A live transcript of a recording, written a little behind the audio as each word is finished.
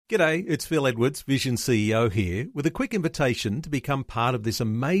G'day, it's Phil Edwards, Vision CEO here, with a quick invitation to become part of this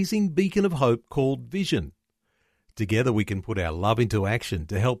amazing beacon of hope called Vision. Together we can put our love into action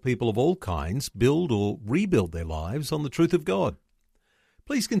to help people of all kinds build or rebuild their lives on the truth of God.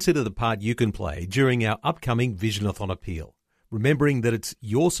 Please consider the part you can play during our upcoming Visionathon appeal, remembering that it's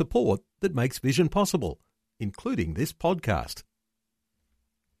your support that makes Vision possible, including this podcast.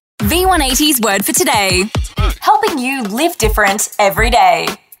 V180's word for today, helping you live different every day.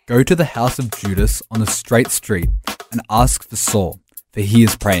 Go to the house of Judas on the straight street and ask for Saul, for he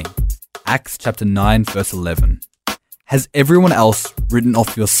is praying. Acts chapter 9 verse 11. Has everyone else written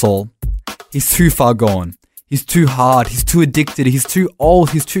off your Saul? He's too far gone. He's too hard. He's too addicted. He's too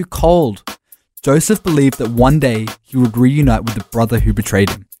old. He's too cold. Joseph believed that one day he would reunite with the brother who betrayed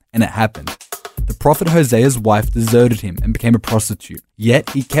him, and it happened. The prophet Hosea's wife deserted him and became a prostitute,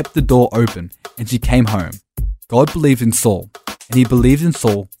 yet he kept the door open and she came home. God believed in Saul, and he believed in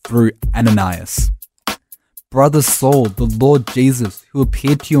Saul through Ananias. Brother Saul, the Lord Jesus, who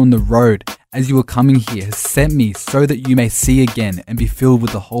appeared to you on the road as you were coming here, has sent me so that you may see again and be filled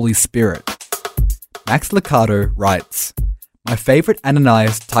with the Holy Spirit. Max Lucado writes, my favorite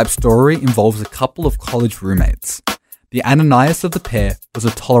Ananias-type story involves a couple of college roommates. The Ananias of the pair was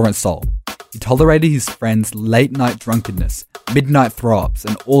a tolerant soul. He tolerated his friends' late-night drunkenness, midnight throw-ups,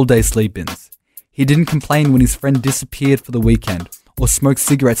 and all-day sleep-ins. He didn't complain when his friend disappeared for the weekend or smoked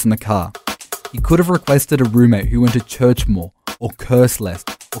cigarettes in the car. He could have requested a roommate who went to church more, or cursed less,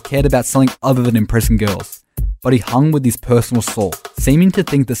 or cared about something other than impressing girls. But he hung with his personal soul, seeming to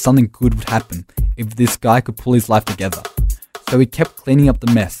think that something good would happen if this guy could pull his life together. So he kept cleaning up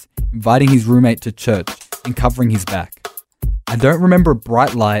the mess, inviting his roommate to church, and covering his back. I don't remember a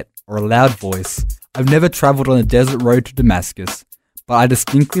bright light or a loud voice. I've never travelled on a desert road to Damascus, but I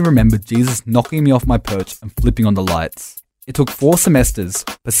distinctly remember Jesus knocking me off my perch and flipping on the lights. It took 4 semesters,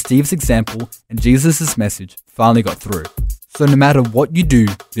 but Steve's example and Jesus' message finally got through. So no matter what you do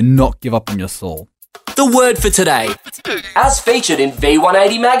not give up on your soul. The word for today, as featured in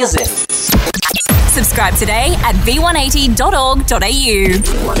V180 magazine. Subscribe today at v180.org.au.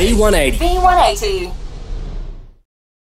 V180. V180.